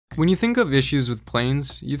When you think of issues with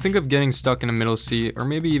planes, you think of getting stuck in a middle seat or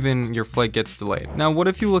maybe even your flight gets delayed. Now, what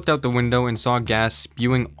if you looked out the window and saw gas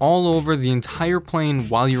spewing all over the entire plane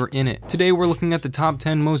while you were in it? Today we're looking at the top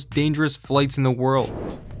 10 most dangerous flights in the world.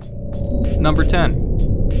 Number 10.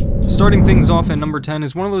 Starting things off at number 10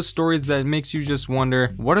 is one of those stories that makes you just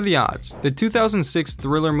wonder, what are the odds? The 2006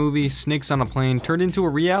 thriller movie Snakes on a Plane turned into a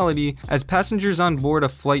reality as passengers on board a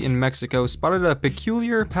flight in Mexico spotted a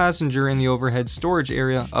peculiar passenger in the overhead storage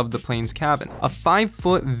area of the plane's cabin. A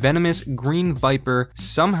 5-foot venomous green viper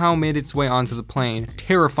somehow made its way onto the plane,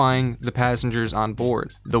 terrifying the passengers on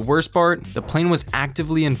board. The worst part, the plane was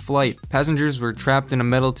actively in flight. Passengers were trapped in a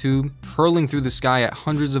metal tube, hurling through the sky at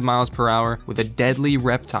hundreds of miles per hour with a deadly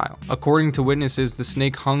reptile. According to witnesses, the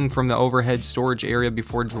snake hung from the overhead storage area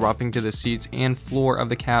before dropping to the seats and floor of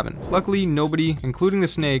the cabin. Luckily, nobody, including the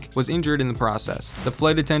snake, was injured in the process. The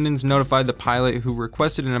flight attendants notified the pilot, who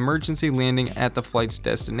requested an emergency landing at the flight's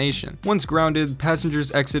destination. Once grounded,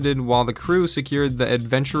 passengers exited while the crew secured the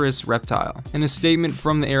adventurous reptile. In a statement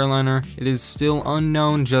from the airliner, it is still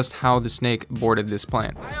unknown just how the snake boarded this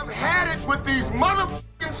plane. I have had it with these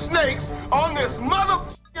motherfucking snakes on this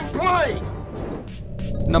motherfucking plane.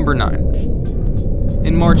 Number 9.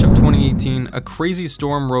 In March of 2018, a crazy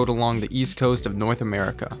storm rode along the east coast of North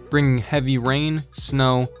America, bringing heavy rain,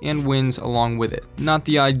 snow, and winds along with it. Not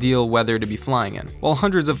the ideal weather to be flying in. While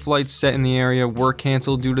hundreds of flights set in the area were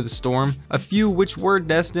canceled due to the storm, a few which were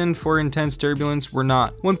destined for intense turbulence were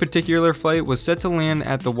not. One particular flight was set to land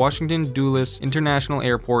at the Washington Dulles International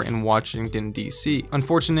Airport in Washington, D.C.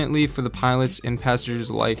 Unfortunately for the pilots and passengers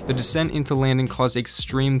alike, the descent into landing caused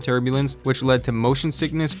extreme turbulence, which led to motion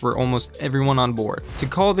sickness for almost everyone on board. To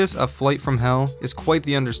call this a flight from hell is quite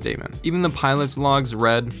the understatement. Even the pilot's logs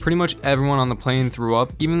read, pretty much everyone on the plane threw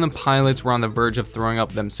up, even the pilots were on the verge of throwing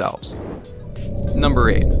up themselves. Number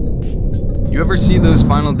 8. You ever see those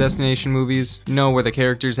Final Destination movies? You know, where the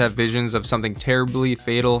characters have visions of something terribly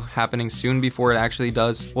fatal happening soon before it actually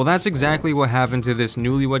does? Well, that's exactly what happened to this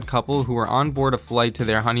newlywed couple who were on board a flight to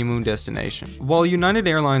their honeymoon destination. While United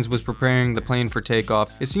Airlines was preparing the plane for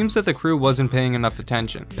takeoff, it seems that the crew wasn't paying enough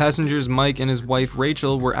attention. Passengers Mike and his wife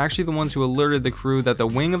Rachel were actually the ones who alerted the crew that the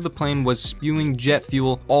wing of the plane was spewing jet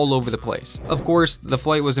fuel all over the place. Of course, the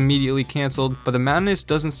flight was immediately canceled, but the madness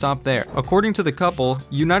doesn't stop there. According to the couple,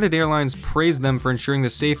 United Airlines praised them for ensuring the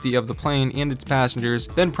safety of the plane and its passengers,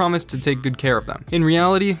 then promised to take good care of them. In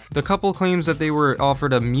reality, the couple claims that they were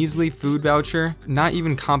offered a measly food voucher, not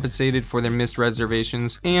even compensated for their missed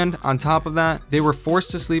reservations, and on top of that, they were forced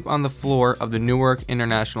to sleep on the floor of the Newark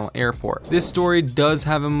International Airport. This story does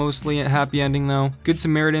have a mostly happy ending though. Good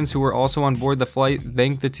Samaritans who were also on board the flight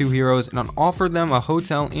thanked the two heroes and offered them a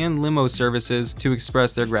hotel and limo services to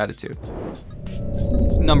express their gratitude.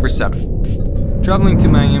 Number 7. Traveling to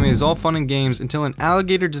Miami is all fun and games until an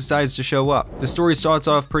alligator decides to show up. The story starts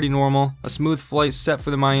off pretty normal. A smooth flight set for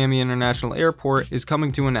the Miami International Airport is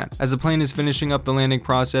coming to an end. As the plane is finishing up the landing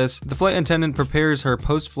process, the flight attendant prepares her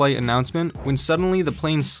post-flight announcement when suddenly the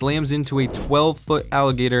plane slams into a 12-foot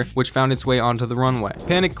alligator which found its way onto the runway.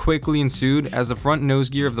 Panic quickly ensued as the front nose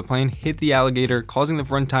gear of the plane hit the alligator, causing the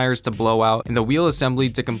front tires to blow out and the wheel assembly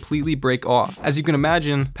to completely break off. As you can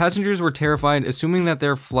imagine, passengers were terrified, assuming that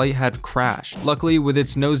their flight had crashed. Luckily, with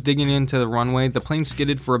its nose digging into the runway, the plane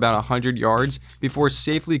skidded for about 100 yards before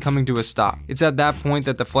safely coming to a stop. It's at that point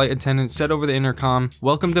that the flight attendant said over the intercom,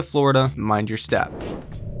 "Welcome to Florida, mind your step."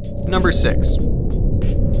 Number 6.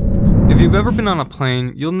 If you've ever been on a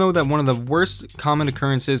plane, you'll know that one of the worst common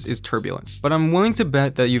occurrences is turbulence. But I'm willing to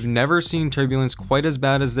bet that you've never seen turbulence quite as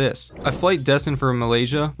bad as this. A flight destined for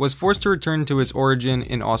Malaysia was forced to return to its origin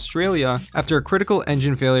in Australia after a critical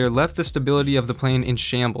engine failure left the stability of the plane in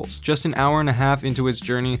shambles. Just an hour and a half into its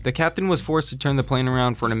journey, the captain was forced to turn the plane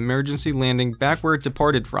around for an emergency landing back where it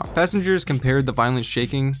departed from. Passengers compared the violent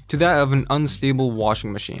shaking to that of an unstable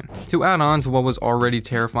washing machine. To add on to what was already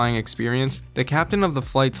terrifying experience, the captain of the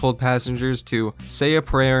flight told passengers to say a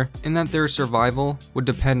prayer and that their survival would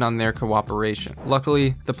depend on their cooperation.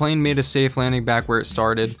 Luckily, the plane made a safe landing back where it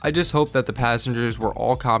started. I just hope that the passengers were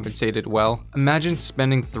all compensated well. Imagine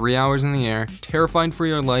spending 3 hours in the air, terrified for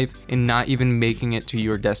your life, and not even making it to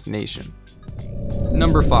your destination.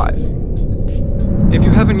 Number 5. If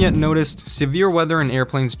you haven't yet noticed, severe weather and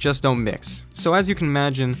airplanes just don't mix. So as you can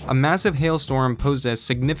imagine, a massive hailstorm posed a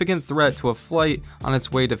significant threat to a flight on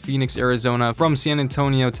its way to Phoenix, Arizona from San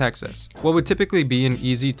Antonio, Texas. What would typically be an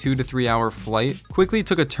easy 2 to 3 hour flight quickly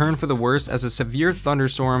took a turn for the worse as a severe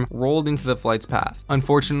thunderstorm rolled into the flight's path.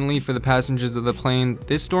 Unfortunately for the passengers of the plane,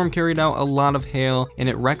 this storm carried out a lot of hail and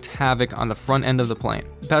it wreaked havoc on the front end of the plane.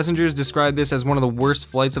 Passengers described this as one of the worst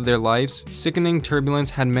flights of their lives. Sickening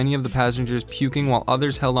turbulence had many of the passengers puking while while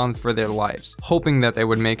others held on for their lives, hoping that they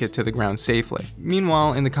would make it to the ground safely.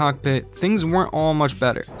 Meanwhile, in the cockpit, things weren't all much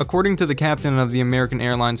better. According to the captain of the American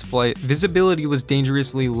Airlines flight, visibility was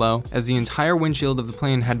dangerously low as the entire windshield of the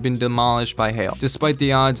plane had been demolished by hail. Despite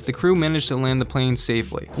the odds, the crew managed to land the plane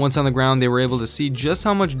safely. Once on the ground, they were able to see just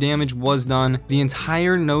how much damage was done. The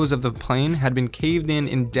entire nose of the plane had been caved in,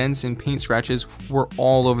 and dents and paint scratches were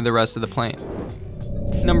all over the rest of the plane.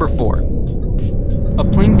 Number 4. A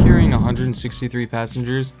plane carrying 163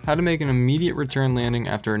 passengers had to make an immediate return landing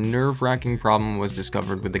after a nerve-wracking problem was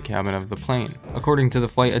discovered with the cabin of the plane. According to the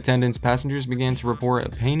flight attendants, passengers began to report a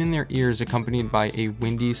pain in their ears accompanied by a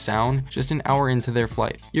windy sound just an hour into their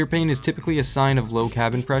flight. Ear pain is typically a sign of low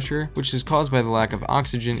cabin pressure, which is caused by the lack of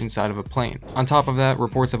oxygen inside of a plane. On top of that,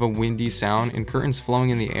 reports of a windy sound and curtains flowing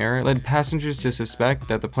in the air led passengers to suspect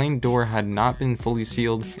that the plane door had not been fully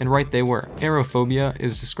sealed, and right they were. Aerophobia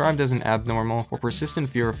is described as an abnormal or persistent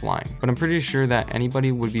fear of flying, but I'm pretty sure that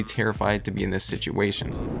anybody would be terrified to be in this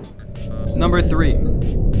situation. Number 3.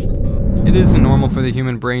 It is normal for the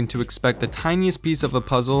human brain to expect the tiniest piece of a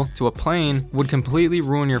puzzle to a plane would completely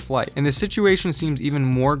ruin your flight, and the situation seems even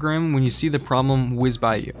more grim when you see the problem whiz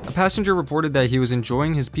by you. A passenger reported that he was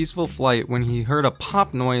enjoying his peaceful flight when he heard a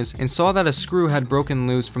pop noise and saw that a screw had broken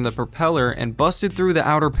loose from the propeller and busted through the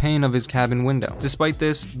outer pane of his cabin window. Despite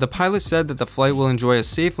this, the pilot said that the flight will enjoy a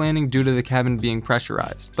safe landing due to the cabin being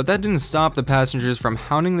pressurized. But that didn't stop the passengers from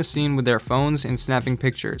hounding the scene with their phones and snapping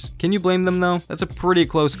pictures. Can you blame them though? That's a pretty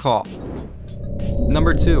close call.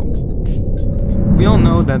 Number 2. We all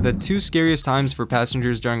know that the two scariest times for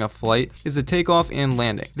passengers during a flight is the takeoff and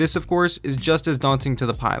landing. This, of course, is just as daunting to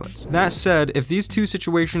the pilots. That said, if these two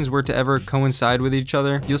situations were to ever coincide with each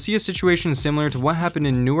other, you'll see a situation similar to what happened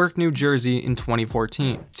in Newark, New Jersey in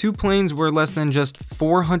 2014. Two planes were less than just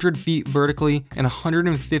 400 feet vertically and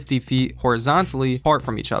 150 feet horizontally apart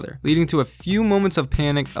from each other, leading to a few moments of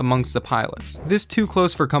panic amongst the pilots. This too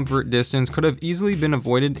close for comfort distance could have easily been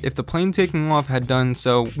avoided if the plane taking off had done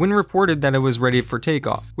so when reported that it was ready for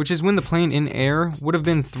takeoff, which is when the plane in air would have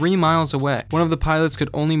been 3 miles away. One of the pilots could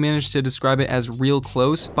only manage to describe it as real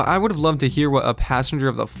close, but I would have loved to hear what a passenger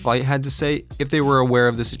of the flight had to say if they were aware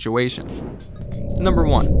of the situation. Number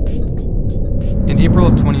 1. In April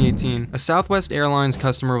of 2018, a Southwest Airlines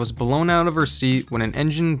customer was blown out of her seat when an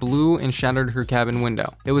engine blew and shattered her cabin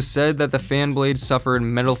window. It was said that the fan blade suffered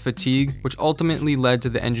metal fatigue, which ultimately led to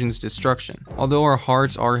the engine's destruction. Although our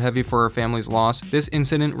hearts are heavy for her family's loss, this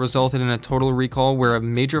incident resulted in a total recall where a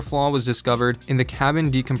major flaw was discovered in the cabin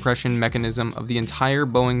decompression mechanism of the entire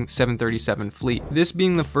Boeing 737 fleet. This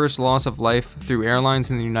being the first loss of life through airlines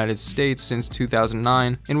in the United States since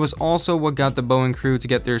 2009, and was also what got the Boeing crew to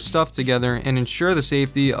get their stuff together and ensure the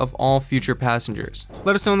safety of all future passengers.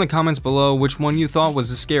 Let us know in the comments below which one you thought was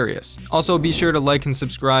the scariest. Also, be sure to like and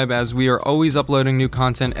subscribe as we are always uploading new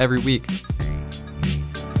content every week.